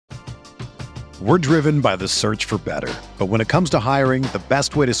We're driven by the search for better. But when it comes to hiring, the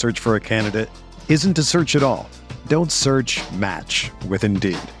best way to search for a candidate isn't to search at all. Don't search, match with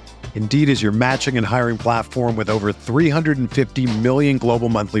Indeed. Indeed is your matching and hiring platform with over 350 million global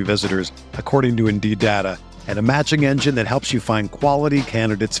monthly visitors, according to Indeed data, and a matching engine that helps you find quality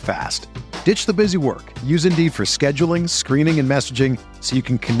candidates fast. Ditch the busy work. Use Indeed for scheduling, screening, and messaging so you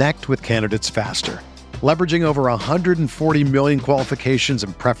can connect with candidates faster. Leveraging over 140 million qualifications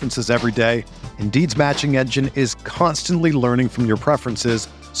and preferences every day, Indeed's matching engine is constantly learning from your preferences,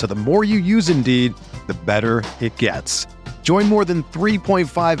 so the more you use Indeed, the better it gets. Join more than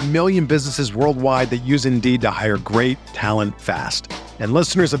 3.5 million businesses worldwide that use Indeed to hire great talent fast. And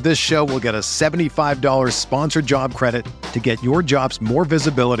listeners of this show will get a $75 sponsored job credit to get your jobs more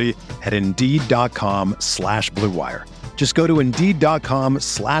visibility at Indeed.com/Blue Wire. Just go to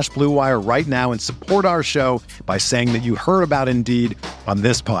Indeed.com/Blue Wire right now and support our show by saying that you heard about Indeed on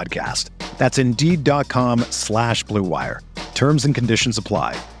this podcast. That's Indeed.com/Blue Wire. Terms and conditions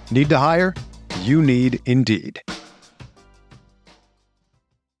apply. Need to hire? You need Indeed.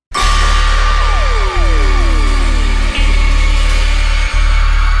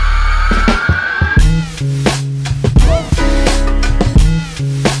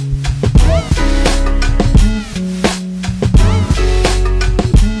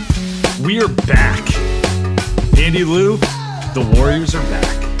 We are back. Andy Lou, the Warriors are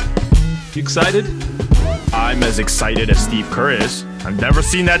back. You excited? I'm as excited as Steve Kerr is. I've never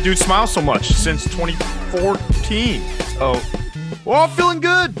seen that dude smile so much since 2014. So we're all feeling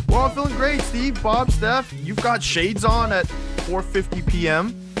good. We're all feeling great. Steve, Bob, Steph, you've got shades on at 4:50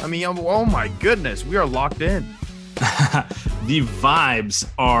 p.m. I mean, oh my goodness, we are locked in. The vibes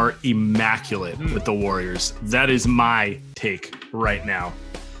are immaculate with the Warriors. That is my take right now.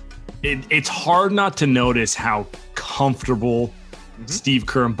 It's hard not to notice how comfortable Steve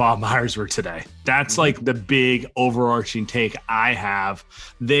Kerr and Bob Myers were today. That's like the big overarching take I have.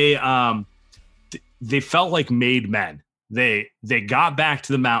 They felt like made men. They got back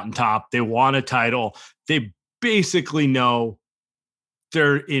to the mountaintop. They won a title. They basically know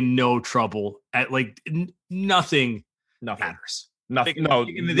they're in no trouble. At nothing matters. Nothing.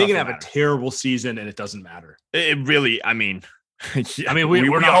 They can have a terrible season and it doesn't matter. It really, I mean,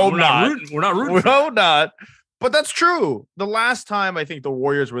 we're not rooting. We hope not. But that's true. The last time I think the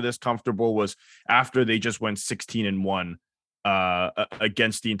Warriors were this comfortable was after they just went 16-1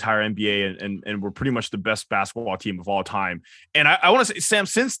 against the entire NBA and were pretty much the best basketball team of all time. And I want to say, Sam,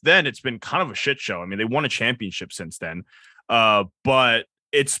 since then, it's been kind of a shit show. I mean, they won a championship since then. But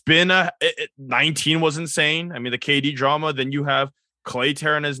it's been 19 was insane. I mean, the KD drama, then you have Clay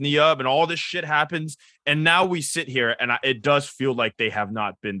tearing his knee up and all this shit happens. And now we sit here and it does feel like they have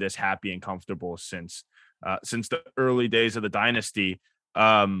not been this happy and comfortable since the early days of the dynasty.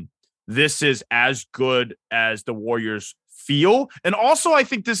 This is as good as the Warriors feel. And also, I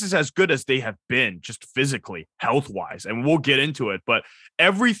think this is as good as they have been just physically, health-wise. And we'll get into it. But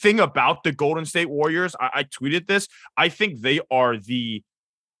everything about the Golden State Warriors, I tweeted this. I think they are the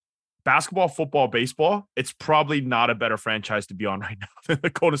basketball, football, baseball. It's probably not a better franchise to be on right now than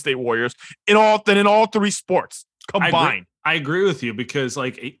the Golden State Warriors in all three sports combined. I agree with you because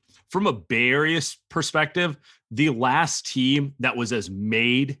from a Bay Area perspective, the last team that was as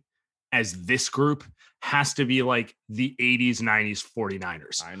made as this group has to be like the 80s, 90s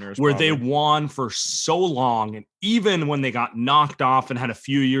 49ers, where they won for so long. And even when they got knocked off and had a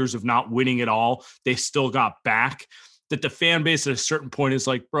few years of not winning at all, they still got back. That the fan base at a certain point is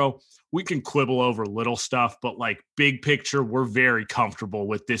like, bro, we can quibble over little stuff, but like big picture, we're very comfortable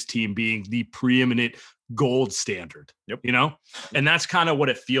with this team being the preeminent gold standard, you know? And that's kind of what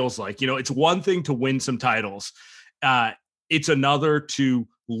it feels like. You know, it's one thing to win some titles. It's another to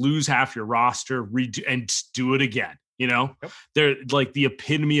lose half your roster and do it again. You know, they're like the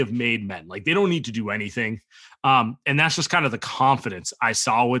epitome of made men. Like they don't need to do anything. And that's just kind of the confidence I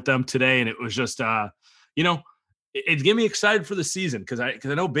saw with them today. And it was just, it get me excited for the season because I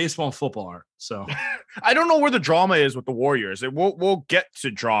know baseball and football aren't. So I don't know where the drama is with the Warriors. We'll get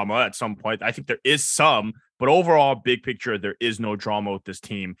to drama at some point. I think there is some, but overall, big picture, there is no drama with this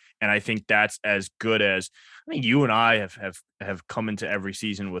team, and I think that's as good as you and I have come into every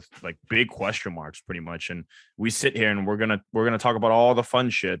season with like big question marks, pretty much. And we sit here and we're gonna talk about all the fun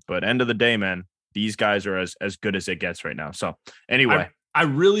shit, but end of the day, man, these guys are as good as it gets right now. So anyway. I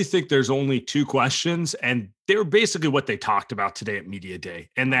really think there's only two questions, and they're basically what they talked about today at Media Day,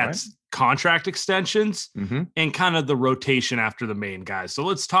 and that's contract extensions and kind of the rotation after the main guys. So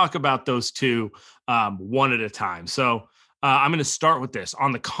let's talk about those two one at a time. So I'm going to start with this.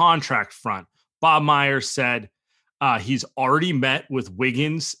 On the contract front, Bob Myers said He's already met with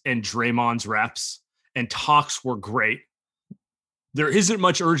Wiggins and Draymond's reps, and talks were great. There isn't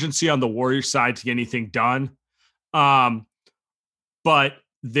much urgency on the Warriors side to get anything done, but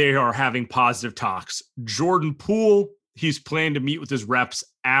they are having positive talks. Jordan Poole, he's planning to meet with his reps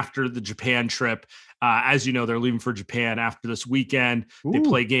after the Japan trip. As you know, they're leaving for Japan after this weekend. Ooh. They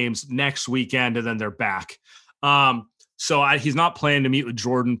play games next weekend, and then they're back. So he's not planning to meet with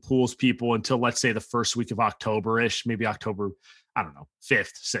Jordan Poole's people until, let's say, the first week of October-ish, maybe October, I don't know,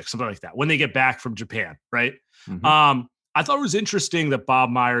 5th, 6th, something like that, when they get back from Japan, right? Mm-hmm. I thought it was interesting that Bob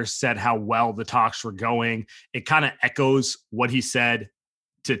Myers said how well the talks were going. It kind of echoes what he said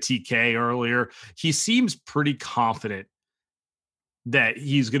to TK earlier. He seems pretty confident that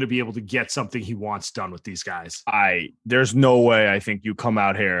he's going to be able to get something he wants done with these guys. There's no way I think you come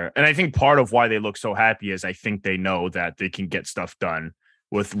out here. And I think part of why they look so happy is I think they know that they can get stuff done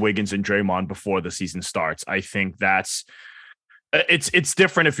with Wiggins and Draymond before the season starts. I think it's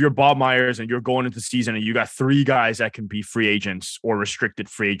different if you're Bob Myers and you're going into the season and you got 3 guys that can be free agents or restricted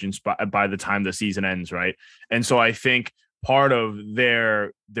free agents by the time the season ends, right? And so I think part of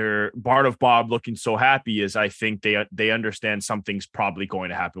part of Bob looking so happy is I think they understand something's probably going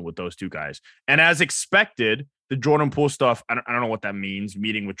to happen with those 2 guys. And as expected, the Jordan Poole stuff, I don't know what that means.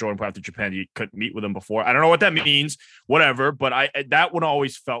 Meeting with Jordan Poole after Japan, you couldn't meet with him before. I don't know what that means, whatever. But that one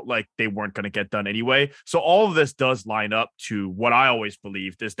always felt like they weren't going to get done anyway. So all of this does line up to what I always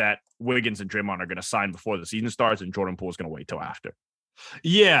believed is that Wiggins and Draymond are going to sign before the season starts and Jordan Poole is going to wait till after.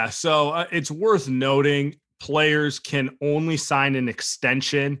 Yeah, so it's worth noting players can only sign an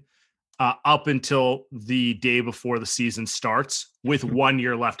extension up until the day before the season starts with 1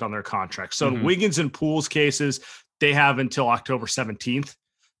 year left on their contract. So in Wiggins and Poole's cases, they have until October 17th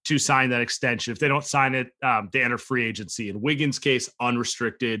to sign that extension. If they don't sign it, they enter free agency. In Wiggins' case,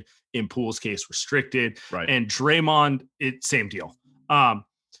 unrestricted. In Poole's case, restricted. Right. And Draymond, same deal.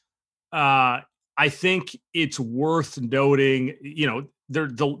 I think it's worth noting,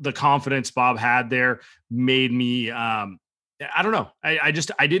 the confidence Bob had there made me, I don't know. I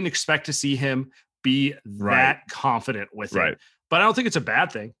didn't expect to see him be that confident with it, but I don't think it's a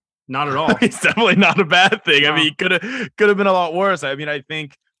bad thing. Not at all. It's definitely not a bad thing. No. I mean, could have been a lot worse. I mean, I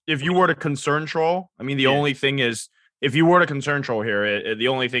think if you were to concern troll, I mean, the only thing is, if you were to concern troll here, the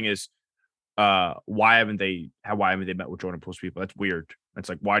only thing is, why haven't they met with Jordan Poole's people? That's weird. It's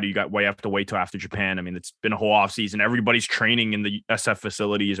like, why you have to wait till after Japan? I mean, it's been a whole off season. Everybody's training in the SF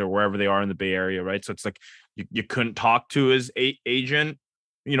facilities or wherever they are in the Bay Area, right? So it's like you couldn't talk to his agent,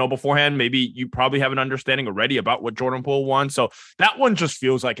 beforehand. Maybe you probably have an understanding already about what Jordan Poole wants. So that one just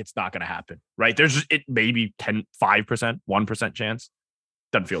feels like it's not going to happen, right? There's maybe 5%, 1% chance.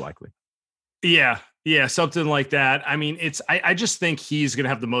 Doesn't feel likely. Yeah, something like that. I mean, I just think he's going to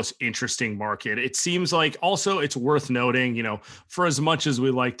have the most interesting market. It seems like also it's worth noting, for as much as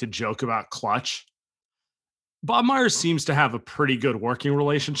we like to joke about Clutch, Bob Myers seems to have a pretty good working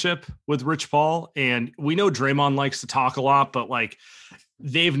relationship with Rich Paul. And we know Draymond likes to talk a lot, but like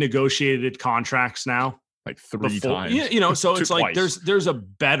they've negotiated contracts now. Like 3 times. So it's like there's a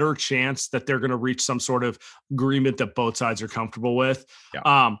better chance that they're going to reach some sort of agreement that both sides are comfortable with.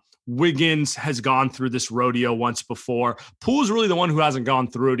 Yeah. Wiggins has gone through this rodeo once before. Poole's really the one who hasn't gone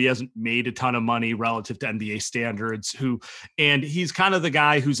through it. He hasn't made a ton of money relative to NBA standards, and he's kind of the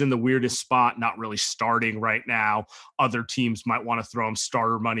guy who's in the weirdest spot, not really starting right now. Other teams might want to throw him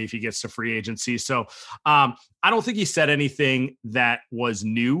starter money if he gets to free agency. So I don't think he said anything that was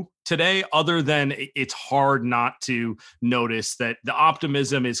new today, other than it's hard not to notice that the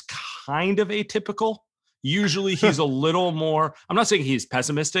optimism is kind of atypical. Usually he's a little more, I'm not saying he's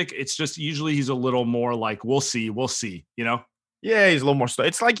pessimistic. It's just usually he's a little more like, we'll see, Yeah, he's a little more.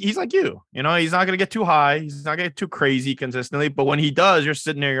 It's like, he's like you, he's not going to get too high. He's not going to get too crazy consistently. But when he does, you're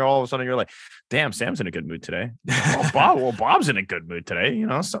sitting there, all of a sudden you're like, damn, Sam's in a good mood today. Bob's in a good mood today.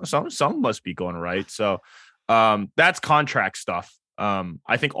 Some must be going right. So that's contract stuff.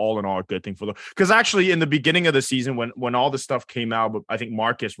 I think all in all a good thing for them. Because actually in the beginning of the season, when all the stuff came out, I think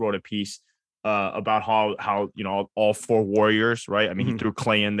Marcus wrote a piece about how all 4 Warriors, right? I mean, he threw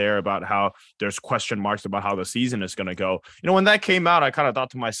Clay in there about how there's question marks about how the season is going to go. When that came out, I kind of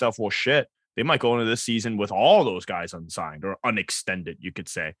thought to myself, well, shit, they might go into this season with all those guys unsigned or unextended, you could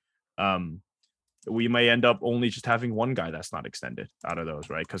say. We may end up only just having one guy that's not extended out of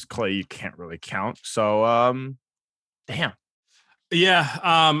those, right? Because Clay, you can't really count. So, damn.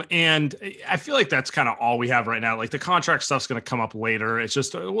 Yeah. And I feel like that's kind of all we have right now. Like the contract stuff's going to come up later. It's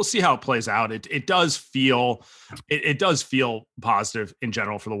just, we'll see how it plays out. It does feel positive in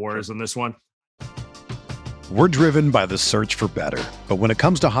general for the Warriors in this one. We're driven by the search for better. But when it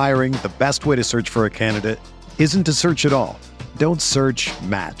comes to hiring, the best way to search for a candidate isn't to search at all. Don't search,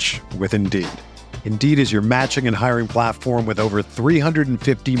 match with Indeed. Indeed is your matching and hiring platform with over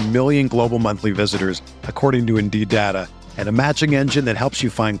 350 million global monthly visitors, according to Indeed data, and a matching engine that helps you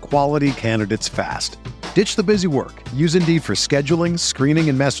find quality candidates fast. Ditch the busy work. Use Indeed for scheduling, screening,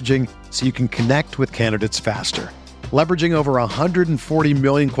 and messaging so you can connect with candidates faster. Leveraging over 140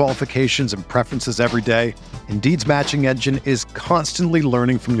 million qualifications and preferences every day, Indeed's matching engine is constantly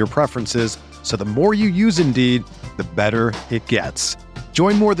learning from your preferences, so the more you use Indeed, the better it gets.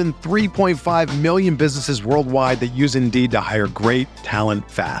 Join more than 3.5 million businesses worldwide that use Indeed to hire great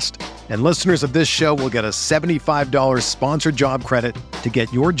talent fast. And listeners of this show will get a $75 sponsored job credit to get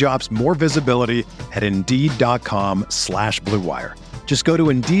your jobs more visibility at Indeed.com/Blue Wire. Just go to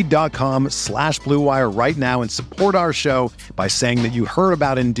Indeed.com/Blue Wire right now and support our show by saying that you heard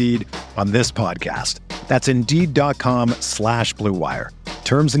about Indeed on this podcast. That's Indeed.com/Blue Wire.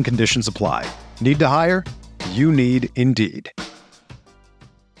 Terms and conditions apply. Need to hire? You need Indeed.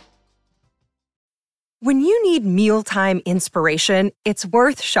 When you need mealtime inspiration, it's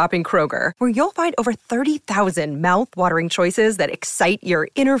worth shopping Kroger, where you'll find over 30,000 mouth-watering choices that excite your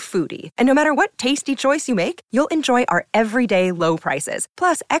inner foodie. And no matter what tasty choice you make, you'll enjoy our everyday low prices,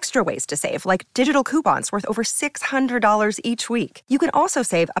 plus extra ways to save, like digital coupons worth over $600 each week. You can also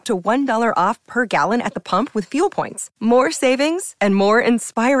save up to $1 off per gallon at the pump with fuel points. More savings and more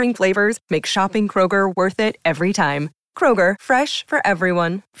inspiring flavors make shopping Kroger worth it every time. Kroger, fresh for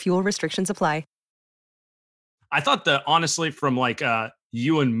everyone. Fuel restrictions apply. I thought that honestly, from like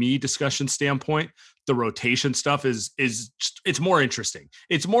you and me discussion standpoint, the rotation stuff is just, it's more interesting.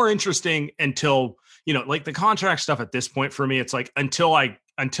 It's more interesting until, like the contract stuff at this point for me, it's like until I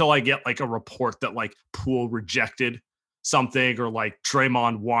get like a report that like Poole rejected something or like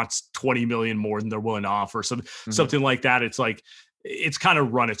Draymond wants 20 million more than they're willing to offer, something like that. It's like it's kind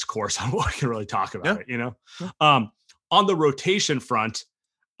of run its course on what I can really talk about it, Yeah. On the rotation front,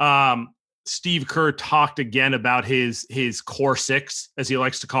 Steve Kerr talked again about his core six, as he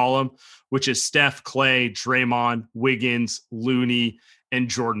likes to call them, which is Steph, Clay, Draymond, Wiggins, Looney, and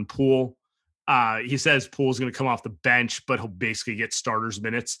Jordan Poole. He says Poole's going to come off the bench, but he'll basically get starters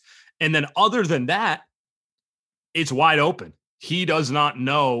minutes. And then other than that, it's wide open. He does not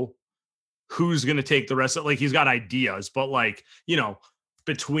know who's going to take the rest of, like, he's got ideas, but like,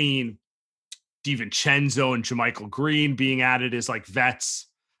 between DiVincenzo and JaMychal Green being added as like vets,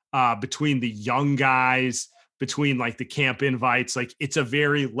 between the young guys, between like the camp invites, like it's a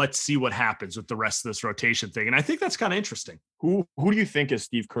very, let's see what happens with the rest of this rotation thing. And I think that's kind of interesting. Who do you think is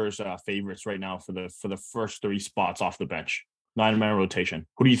Steve Kerr's favorites right now for the first three spots off the bench? 9-man rotation.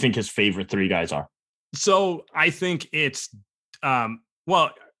 Who do you think his favorite three guys are? So I think it's,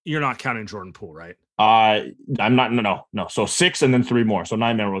 well, you're not counting Jordan Poole, right? I'm not, no. So 6 and then 3 more. So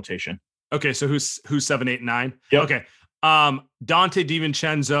 9-man rotation. Okay. So who's 7, 8, 9? Yep. Okay. Dante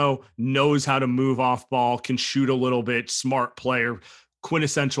DiVincenzo knows how to move off ball, can shoot a little bit, smart player,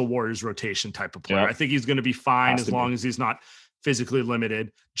 quintessential Warriors rotation type of player. Yep. I think he's going to be fine as long as he's not physically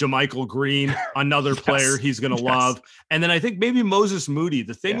limited. JaMychal Green, another player he's going to love. And then I think maybe Moses Moody.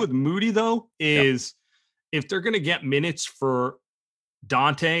 The thing with Moody though, is if they're going to get minutes for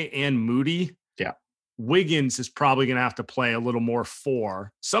Dante and Moody, Wiggins is probably going to have to play a little more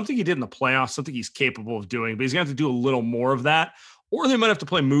 4, something he did in the playoffs, something he's capable of doing, but he's going to have to do a little more of that, or they might have to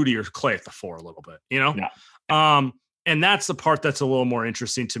play Moody or Clay at the 4 a little bit, and that's the part that's a little more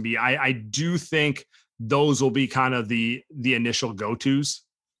interesting to me. I do think those will be kind of the initial go-tos.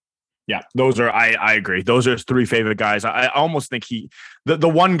 Yeah, those are, I agree. Those are his 3 favorite guys. I almost think the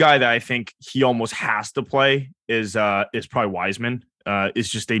one guy that I think he almost has to play is probably Wiseman. It's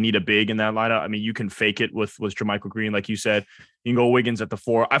just they need a big in that lineup. I mean, you can fake it with JaMychal Green, like you said. You can go Wiggins at the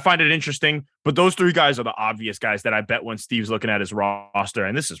 4. I find it interesting, but those 3 guys are the obvious guys that I bet when Steve's looking at his roster,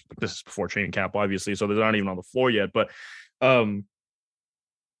 and this is before training camp, obviously, so they're not even on the floor yet. But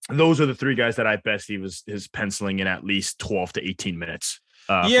those are the 3 guys that I bet Steve is penciling in at least 12 to 18 minutes.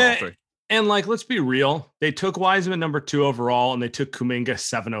 And like, let's be real. They took Wiseman number 2 overall, and they took Kuminga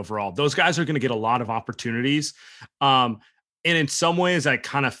 7 overall. Those guys are going to get a lot of opportunities. And in some ways, I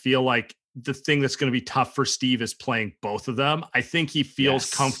kind of feel like the thing that's going to be tough for Steve is playing both of them. I think he feels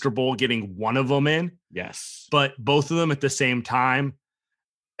comfortable getting one of them in. Yes. But both of them at the same time,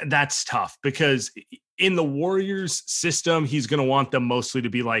 that's tough because in the Warriors system, he's going to want them mostly to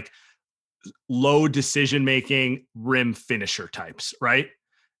be like low decision-making rim finisher types, right?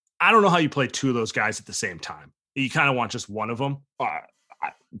 I don't know how you play 2 of those guys at the same time. You kind of want just one of them.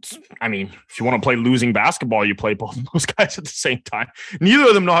 I mean, if you want to play losing basketball, you play both of those guys at the same time. Neither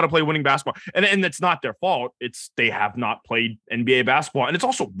of them know how to play winning basketball. And it's not their fault. It's they have not played NBA basketball. And it's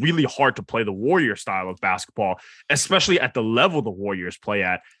also really hard to play the Warrior style of basketball, especially at the level the Warriors play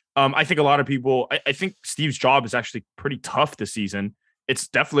at. I think a lot of people, I think Steve's job is actually pretty tough this season. It's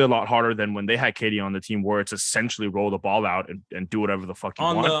definitely a lot harder than when they had KD on the team, where it's essentially roll the ball out and do whatever the fuck you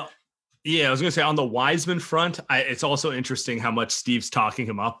want. Yeah, I was going to say on the Wiseman front, it's also interesting how much Steve's talking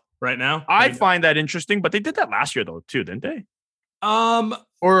him up right now. I find that interesting, but they did that last year though too, didn't they?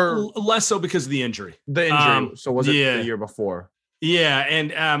 Or less so because of the injury. The injury. So was it the year before? Yeah,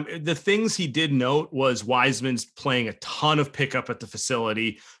 and the things he did note was Wiseman's playing a ton of pickup at the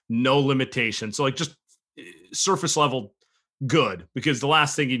facility, no limitations. So like just surface level good, because the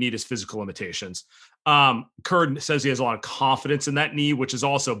last thing you need is physical limitations. Kerr says he has a lot of confidence in that knee, which is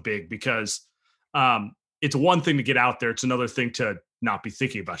also big because it's one thing to get out there. It's another thing to not be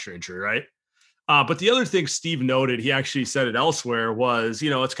thinking about your injury, right? But the other thing Steve noted, he actually said it elsewhere, was,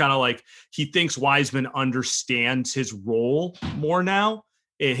 it's kind of like he thinks Wiseman understands his role more now.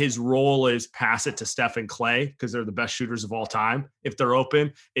 His role is pass it to Steph and Clay because they're the best shooters of all time. If they're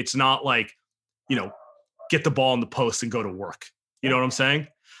open, it's not like, get the ball in the post and go to work. You know what I'm saying?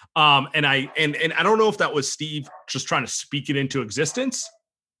 And I don't know if that was Steve just trying to speak it into existence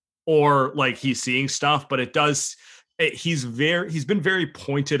or like he's seeing stuff, but he's been very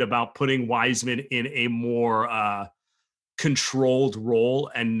pointed about putting Wiseman in a more controlled role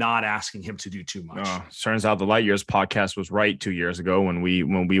and not asking him to do too much. Turns out the Light Years podcast was right 2 years ago when we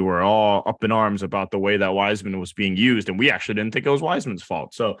were all up in arms about the way that Wiseman was being used, and we actually didn't think it was Wiseman's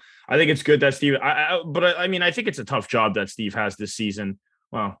fault. So I think it's good that Steve. I think it's a tough job that Steve has this season.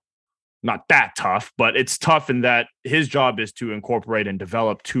 Well, not that tough, but it's tough in that his job is to incorporate and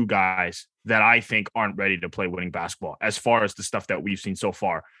develop two guys that I think aren't ready to play winning basketball as far as the stuff that we've seen so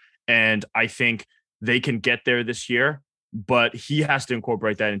far. And I think they can get there this year, but he has to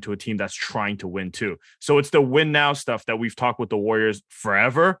incorporate that into a team that's trying to win too. So it's the win now stuff that we've talked with the Warriors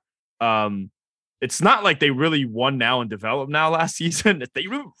forever. It's not like they really won now and develop now last season. If they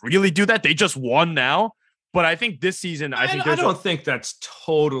really do that, they just won now. But I think this season, I don't think that's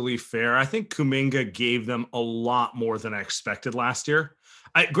totally fair. I think Kuminga gave them a lot more than I expected last year.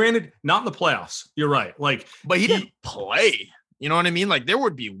 Granted, not in the playoffs. You're right. But he didn't play. You know what I mean? Like there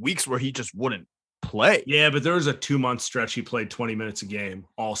would be weeks where he just wouldn't play. Yeah, but there was a 2-month stretch he played 20 minutes a game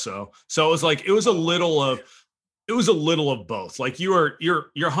also. So it was a little of both. Like you're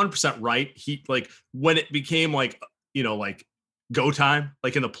 100% right. He when it became go time,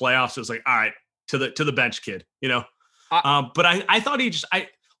 like in the playoffs, it was like, all right, to the bench kid, but I thought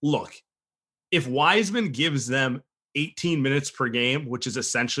look, if Wiseman gives them 18 minutes per game, which is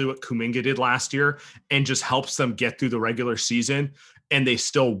essentially what Kuminga did last year, and just helps them get through the regular season and they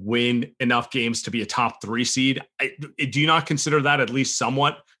still win enough games to be a top 3 seed, do you not consider that at least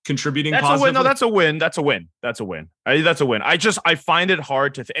somewhat contributing positively? A win. No, that's a win. That's a win. That's a win. That's a win. I find it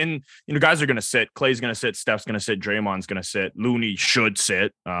hard to and guys are going to sit. Clay's going to sit. Steph's going to sit. Draymond's going to sit. Looney should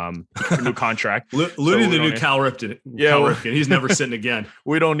sit. New contract. Looney, the new Cal Ripken. Yeah, Cal Ripken. He's never sitting again.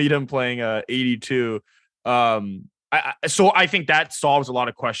 We don't need him playing 82. So I think that solves a lot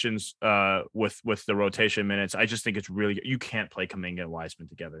of questions with the rotation minutes. I just think it's really, you can't play Kuminga and Wiseman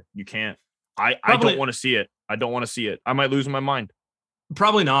together. You can't. I don't want to see it. I might lose my mind.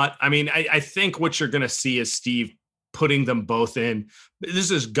 Probably not. I mean, I think what you're going to see is Steve putting them both in.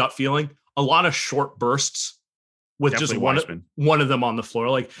 This is gut feeling. A lot of short bursts with definitely just one of them on the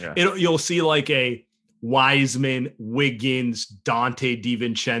floor. You'll see like a Wiseman, Wiggins, Dante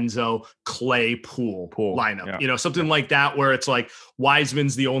DiVincenzo, Clay Poole lineup, something like that, where it's like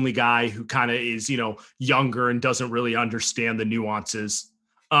Wiseman's the only guy who kind of is, younger and doesn't really understand the nuances.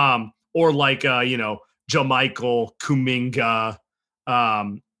 Or like, JaMychal, Kuminga.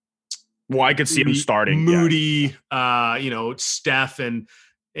 I could see him starting Moody, Steph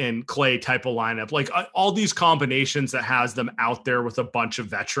and Clay type of lineup, like all these combinations that has them out there with a bunch of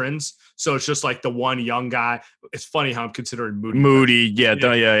veterans. So it's just like the one young guy. It's funny how I'm considering Moody. Yeah.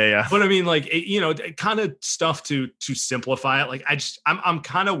 But I mean, kind of stuff to simplify it. Like I'm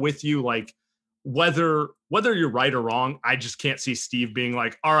kind of with you. Like whether you're right or wrong, I just can't see Steve being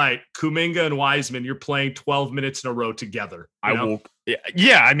like, all right, Kuminga and Wiseman, you're playing 12 minutes in a row together. I will.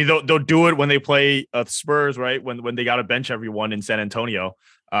 Yeah. I mean, they'll do it when they play Spurs, right? When they got to bench everyone in San Antonio.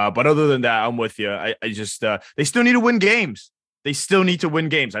 But other than that, I'm with you. I just they still need to win games.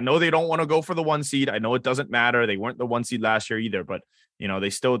 I know they don't want to go for the 1 seed. I know it doesn't matter. They weren't the 1 seed last year either, but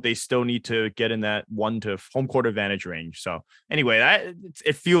They still need to get in that 1 to home court advantage range. So anyway,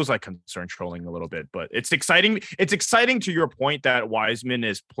 it feels like concern trolling a little bit, but it's exciting. It's exciting to your point that Wiseman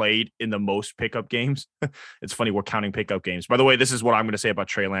is played in the most pickup games. It's funny we're counting pickup games. By the way, this is what I'm going to say about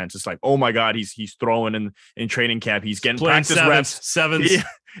Trey Lance. It's like, oh my God, he's throwing in training camp. He's getting practice reps.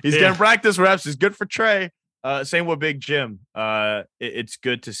 He's getting practice reps. It's good for Trey. Same with Big Jim. It's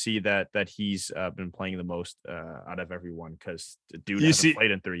good to see that he's been playing the most out of everyone, because the dude hasn't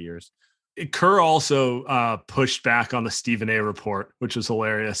played in 3 years. Kerr also pushed back on the Stephen A report, which was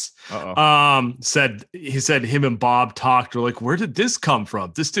hilarious. He said him and Bob talked. We're like, where did this come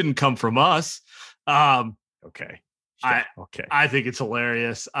from? This didn't come from us. Okay. I think it's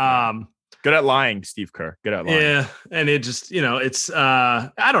hilarious. Good at lying, Steve Kerr. Good at lying. Yeah, and it just, it's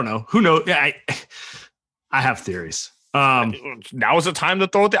I don't know. Who knows? I have theories. Now is the time to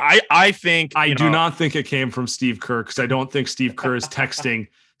throw it. I think I do not think it came from Steve Kerr, because I don't think Steve Kerr is texting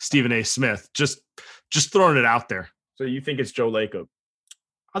Stephen A. Smith. Just throwing it out there. So you think it's Joe Lacob?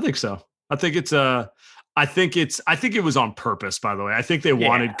 I think so. I think it was on purpose, by the way. I think they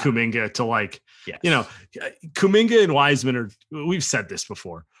wanted Kuminga to Kuminga and Wiseman we've said this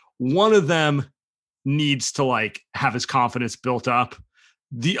before. One of them needs to have his confidence built up.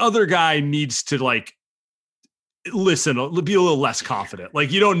 The other guy needs to listen, be a little less confident.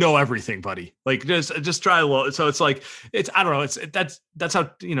 You don't know everything, buddy. Just try a little. So it's I don't know. That's how,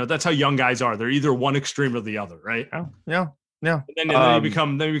 that's how young guys are. They're either one extreme or the other. Right. Yeah. And then you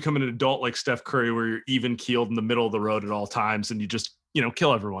become an adult like Steph Curry, where you're even keeled in the middle of the road at all times, and you just,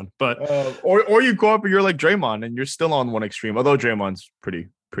 kill everyone. But, or you go up and you're like Draymond and you're still on one extreme, although Draymond's pretty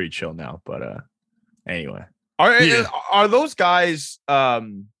chill now, but, anyway, are those guys,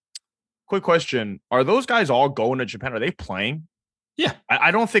 quick question. Are those guys all going to Japan? Are they playing? Yeah.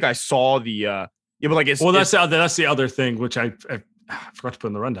 I don't think I saw the but that's the other thing, which I forgot to put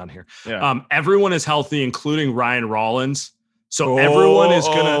in the rundown here. Yeah. Everyone is healthy, including Ryan Rollins. So everyone is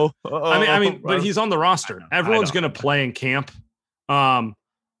gonna but he's on the roster. Everyone's gonna play in camp. No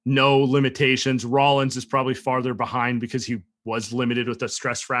limitations. Rollins is probably farther behind because he was limited with a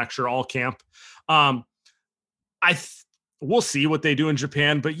stress fracture all camp. We'll see what they do in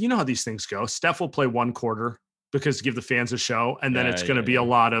Japan, but you know how these things go. Steph will play one quarter because give the fans a show, and then it's going to be a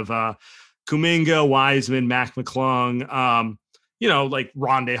lot of Kuminga, Wiseman, Mac McClung,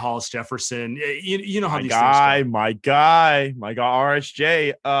 Rondé Hollis Jefferson. You know how these things go. My guy,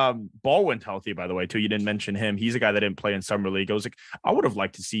 RSJ. Baldwin's healthy, by the way, too. You didn't mention him. He's a guy that didn't play in Summer League. I would have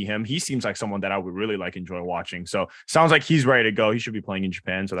liked to see him. He seems like someone that I would really enjoy watching. So sounds like he's ready to go. He should be playing in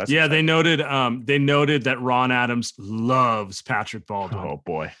Japan. So that's exciting. They noted that Ron Adams loves Patrick Baldwin. Oh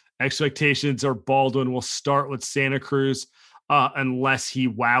boy. Expectations are Baldwin will start with Santa Cruz. Unless he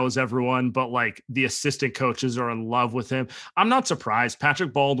wows everyone, but the assistant coaches are in love with him. I'm not surprised.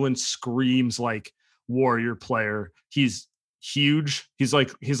 Patrick Baldwin screams like Warrior player. He's huge. He's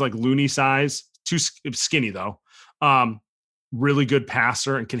like Looney size, too skinny though. Really good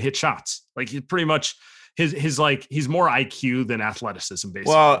passer and can hit shots. He's pretty much he's more IQ than athleticism,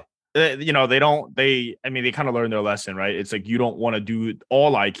 basically. Well, they kind of learned their lesson, right? It's you don't want to do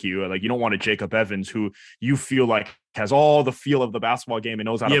all IQ. You don't want a Jacob Evans who you feel like has all the feel of the basketball game and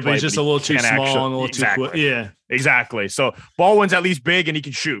knows how to play. Yeah, but he's just a little too small and a little too quick. Yeah, exactly. So Baldwin's at least big and he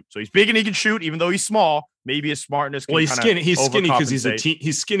can shoot. So he's big and he can shoot, even though he's small. Maybe his smartness. He's skinny. He's skinny because he's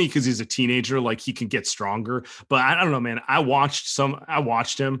a teenager. He can get stronger. But I don't know, man. I watched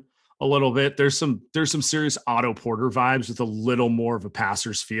him a little bit. There's some serious Otto Porter vibes with a little more of a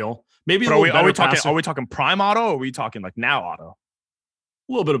passer's feel. Maybe are we talking prime Otto, or are we talking now Otto?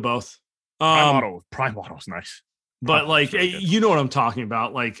 A little bit of both. Prime Otto's nice. But you know what I'm talking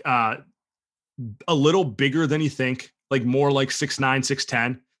about. A little bigger than you think, more 6'9",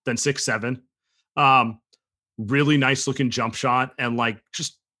 6'10" than 6'7". Really nice looking jump shot and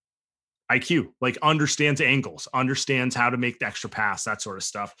just IQ, understands angles, understands how to make the extra pass, that sort of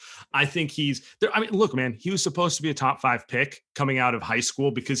stuff. I think he's there. Look, man, he was supposed to be a top 5 pick coming out of high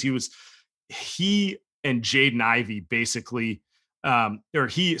school because he and Jaden Ivey basically, not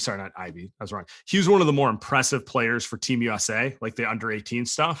Ivey, I was wrong. He was one of the more impressive players for Team USA, the under 18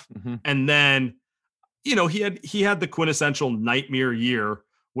 stuff. Mm-hmm. And then, he had the quintessential nightmare year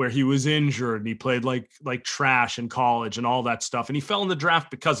where he was injured and he played like trash in college and all that stuff. And he fell in the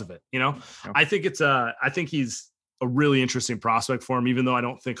draft because of it. Yeah. I think he's a really interesting prospect for him, even though I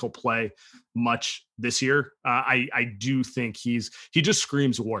don't think he'll play much this year. I do think he just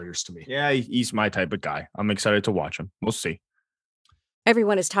screams Warriors to me. Yeah, he's my type of guy. I'm excited to watch him. We'll see.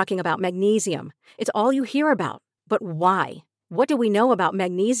 Everyone is talking about magnesium. It's all you hear about. But why? What do we know about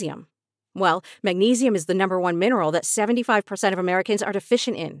magnesium? Well, magnesium is the number one mineral that 75% of Americans are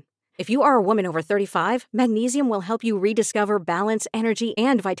deficient in. If you are a woman over 35, magnesium will help you rediscover balance, energy,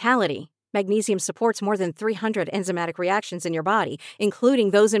 and vitality. Magnesium supports more than 300 enzymatic reactions in your body,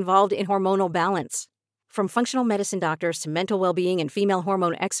 including those involved in hormonal balance. From functional medicine doctors to mental well-being and female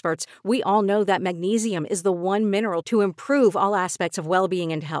hormone experts, we all know that magnesium is the one mineral to improve all aspects of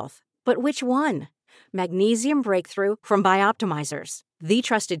well-being and health. But which one? Magnesium Breakthrough from Bioptimizers, the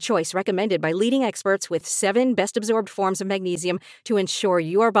trusted choice recommended by leading experts with 7 best-absorbed forms of magnesium to ensure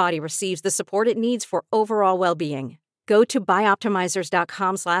your body receives the support it needs for overall well-being. Go to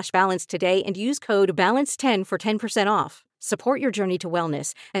bioptimizers.com/balance today and use code BALANCE10 for 10% off. Support your journey to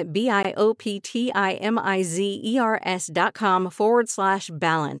wellness at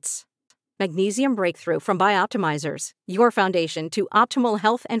bioptimizers.com/balance. Magnesium Breakthrough from Bioptimizers, your foundation to optimal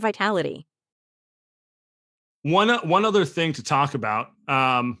health and vitality. One other thing to talk about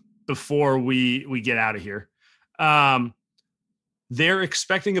before we get out of here. They're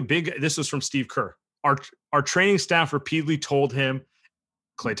expecting this was from Steve Kerr. Our training staff repeatedly told him,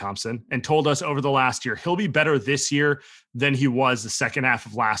 Klay Thompson, and told us over the last year, he'll be better this year than he was the second half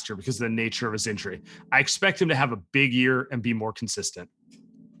of last year because of the nature of his injury. I expect him to have a big year and be more consistent.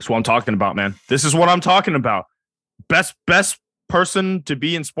 That's what I'm talking about, man. This is what I'm talking about. Best person to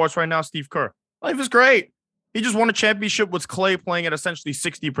be in sports right now, Steve Kerr. Life is great. He just won a championship with Klay playing at essentially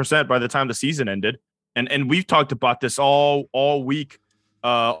 60% by the time the season ended. And we've talked about this all week,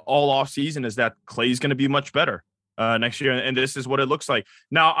 all off season, is that Klay's going to be much better next year. And this is what it looks like.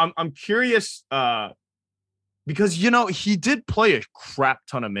 Now, I'm curious because, he did play a crap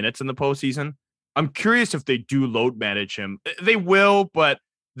ton of minutes in the postseason. I'm curious if they do load manage him. They will, but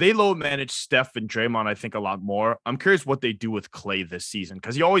they load manage Steph and Draymond, I think, a lot more. I'm curious what they do with Klay this season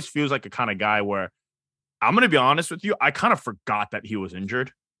because he always feels like a kind of guy where, I'm going to be honest with you, I kind of forgot that he was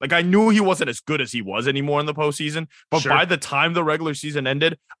injured. Like, I knew he wasn't as good as he was anymore in the postseason, but by the time the regular season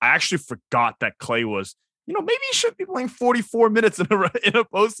ended, I actually forgot that Klay was, maybe he should be playing 44 minutes in a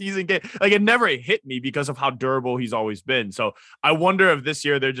postseason game. Like, it never hit me because of how durable he's always been. So I wonder if this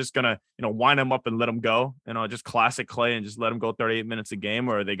year they're just going to, wind him up and let him go, just classic Klay and just let him go 38 minutes a game,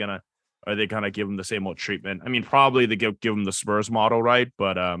 or are they going to give him the same old treatment? I mean, probably they give him the Spurs model, right?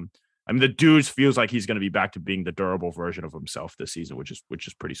 But the dude feels like he's going to be back to being the durable version of himself this season, which is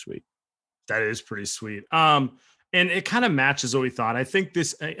pretty sweet. That is pretty sweet. And it kind of matches what we thought. I think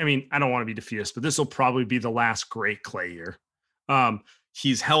I don't want to be defeatist, but this will probably be the last great Klay year.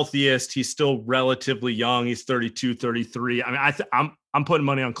 He's healthiest. He's still relatively young. He's 32, 33. I mean, I'm putting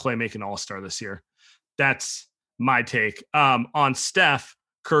money on Klay making All-Star this year. That's my take. On Steph,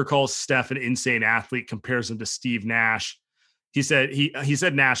 Kerr calls Steph an insane athlete, compares him to Steve Nash. He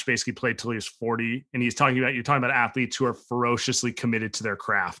said Nash basically played till he was 40, and you're talking about athletes who are ferociously committed to their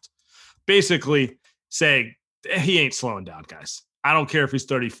craft. Basically saying he ain't slowing down, guys. I don't care if he's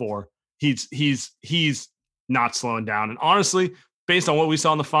 34. He's not slowing down. And honestly, based on what we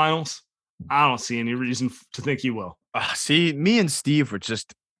saw in the finals, I don't see any reason to think he will. See, me and Steve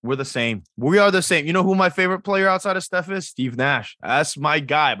we're the same. We are the same. You know who my favorite player outside of Steph is? Steve Nash. That's my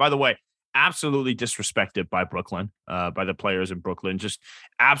guy. By the way, absolutely disrespected by Brooklyn, by the players in Brooklyn. Just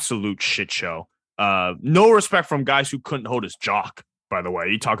absolute shit show. No respect from guys who couldn't hold his jock. By the way,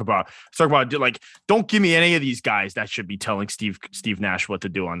 you talk about like, don't give me any of these guys that should be telling Steve Nash what to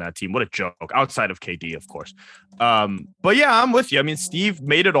do on that team. What a joke. Outside of KD, of course. But yeah, I'm with you. I mean, Steve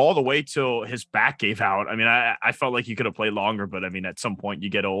made it all the way till his back gave out. I mean, I felt like he could have played longer, but I mean, at some point you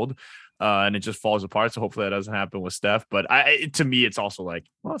get old. And it just falls apart. So hopefully that doesn't happen with Steph. But to me, it's also like,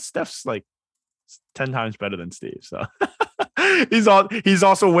 well, Steph's like 10 times better than Steve. So he's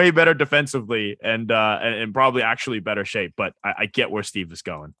also way better defensively and probably actually better shape. But I get where Steve is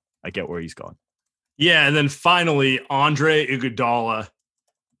going. I get where he's going. Yeah. And then finally, Andre Iguodala,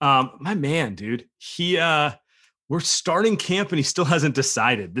 my man, dude, we're starting camp and he still hasn't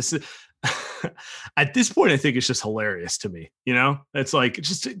decided. This is, at this point, I think it's just hilarious to me. It's like,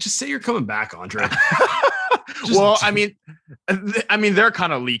 just say you're coming back, Andre. I mean, they're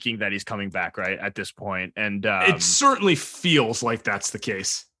kind of leaking that he's coming back, right, at this point, and it certainly feels like that's the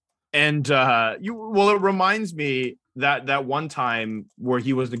case. And it reminds me that one time where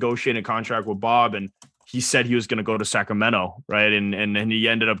he was negotiating a contract with Bob, and he said he was going to go to Sacramento, right, and he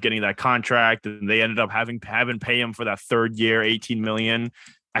ended up getting that contract, and they ended up having pay him for that third year, $18 million.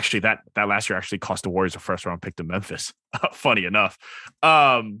 Actually, that last year actually cost the Warriors a first round pick to Memphis. Funny enough,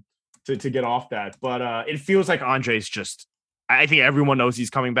 to get off that. But it feels like Andre's just, I think everyone knows he's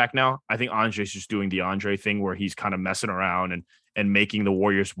coming back now. I think Andre's just doing the Andre thing where he's kind of messing around and making the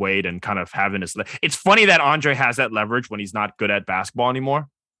Warriors wait and kind of having his. It's funny that Andre has that leverage when he's not good at basketball anymore.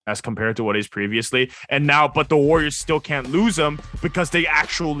 as compared to what is previously. And now, but the Warriors still can't lose him because they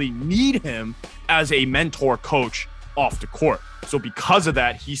actually need him as a mentor coach off the court. So because of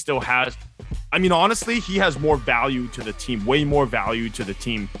that, he still has, I mean, honestly, he has more value to the team, way more value to the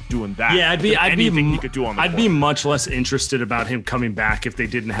team doing that. Yeah, he could do on the I'd court. be much less interested about him coming back if they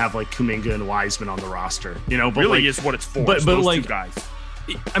didn't have like Kuminga and Wiseman on the roster. You know, but really like, is what it's for. But those like, two guys.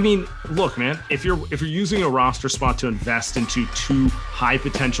 I mean, look, man, if you're using a roster spot to invest into two high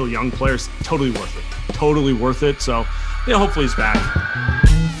potential young players, totally worth it. Totally worth it. So, you know, hopefully he's back.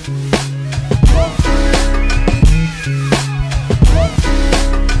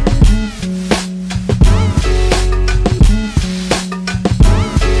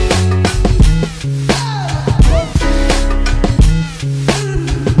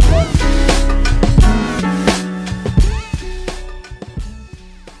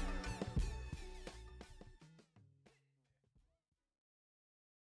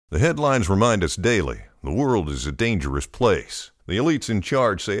 The headlines remind us daily, the world is a dangerous place. The elites in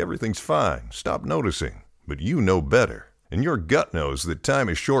charge say everything's fine, stop noticing. But you know better. And your gut knows that time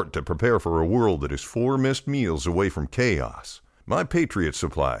is short to prepare for a world that is 4 missed meals away from chaos. My Patriot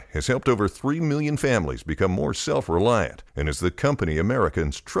Supply has helped over 3 million families become more self-reliant and is the company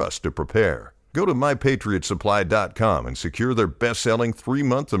Americans trust to prepare. Go to MyPatriotSupply.com and secure their best-selling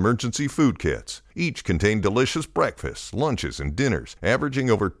 3-month emergency food kits. Each contain delicious breakfasts, lunches, and dinners, averaging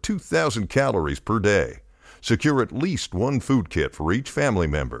over 2,000 calories per day. Secure at least one food kit for each family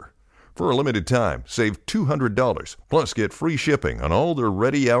member. For a limited time, save $200, plus get free shipping on all their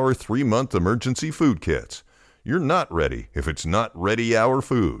Ready Hour 3-month emergency food kits. You're not ready if it's not Ready Hour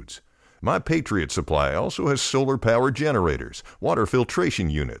Foods. My Patriot Supply also has solar-powered generators, water filtration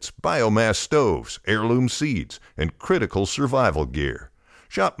units, biomass stoves, heirloom seeds, and critical survival gear.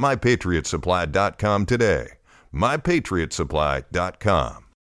 Shop MyPatriotSupply.com today. MyPatriotSupply.com.